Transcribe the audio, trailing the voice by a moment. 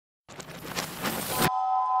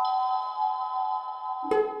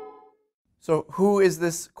So who is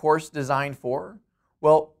this course designed for?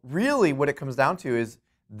 Well, really what it comes down to is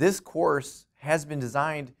this course has been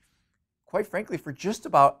designed, quite frankly, for just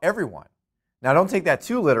about everyone. Now, don't take that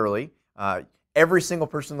too literally. Every single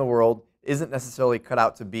person in the world isn't necessarily cut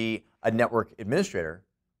out to be a network administrator.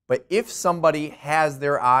 But if somebody has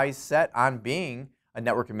their eyes set on being a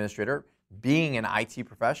network administrator, being an IT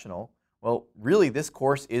professional, well, really this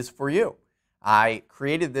course is for you. I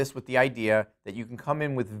created this with the idea that you can come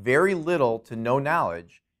in with very little to no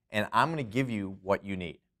knowledge, and I'm going to give you what you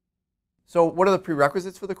need. So what are the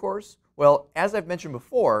prerequisites for the course? Well, as I've mentioned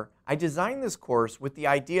before, I designed this course with the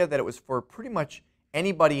idea that it was for pretty much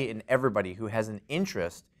anybody and everybody who has an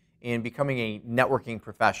interest in becoming a networking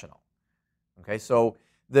professional. Okay, so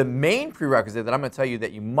the main prerequisite that I'm going to tell you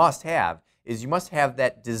that you must have is you must have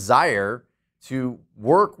that desire to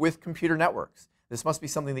work with computer networks. This must be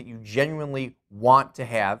something that you genuinely want to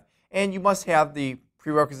have, and you must have the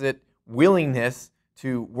prerequisite willingness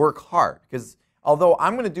to work hard. Because although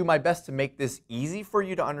I'm going to do my best to make this easy for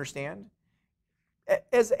you to understand,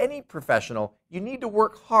 as any professional, you need to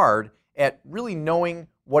work hard at really knowing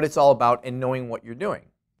what it's all about and knowing what you're doing.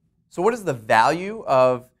 So what is the value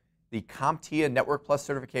of the CompTIA Network Plus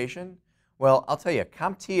certification? Well, I'll tell you,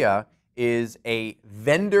 CompTIA is a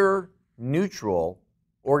vendor-neutral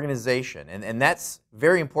organization, and that's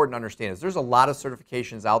very important to understand. There's a lot of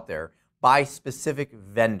certifications out there by specific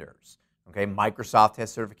vendors. Okay, Microsoft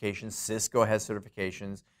has certifications, Cisco has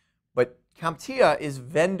certifications, but CompTIA is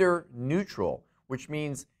vendor neutral, which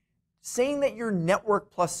means saying that you're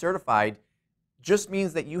Network Plus certified just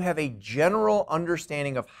means that you have a general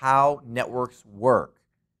understanding of how networks work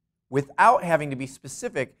without having to be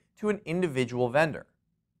specific to an individual vendor.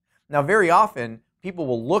 Now, very often, people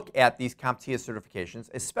will look at these CompTIA certifications,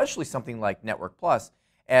 especially something like Network Plus,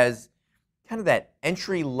 as kind of that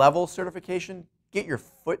entry-level certification, get your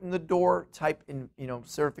foot in the door type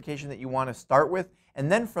certification that you want to start with.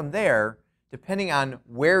 And then from there, depending on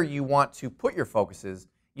where you want to put your focuses,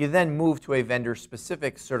 you then move to a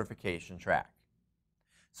vendor-specific certification track.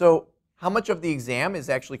 So how much of the exam is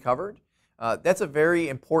actually covered? That's a very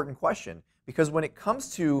important question, because when it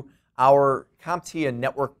comes to our CompTIA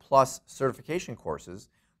Network Plus certification courses,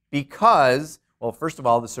 because, well, first of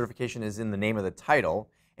all, the certification is in the name of the title,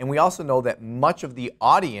 and we also know that much of the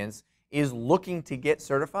audience is looking to get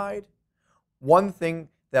certified. One thing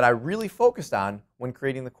that I really focused on when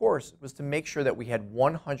creating the course was to make sure that we had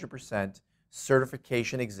 100%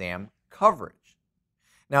 certification exam coverage.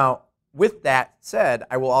 Now, with that said,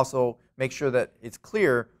 I will also make sure that it's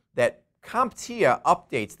clear that CompTIA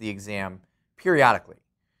updates the exam periodically.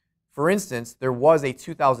 For instance, there was a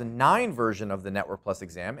 2009 version of the Network Plus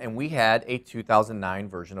exam, and we had a 2009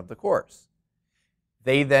 version of the course.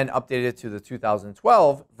 They then updated it to the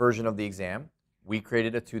 2012 version of the exam. We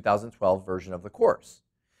created a 2012 version of the course.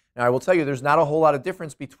 Now, I will tell you, there's not a whole lot of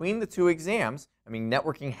difference between the two exams. I mean,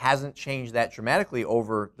 networking hasn't changed that dramatically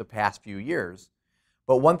over the past few years.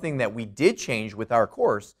 But one thing that we did change with our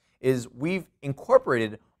course is we've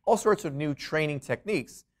incorporated all sorts of new training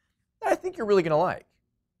techniques that I think you're really going to like.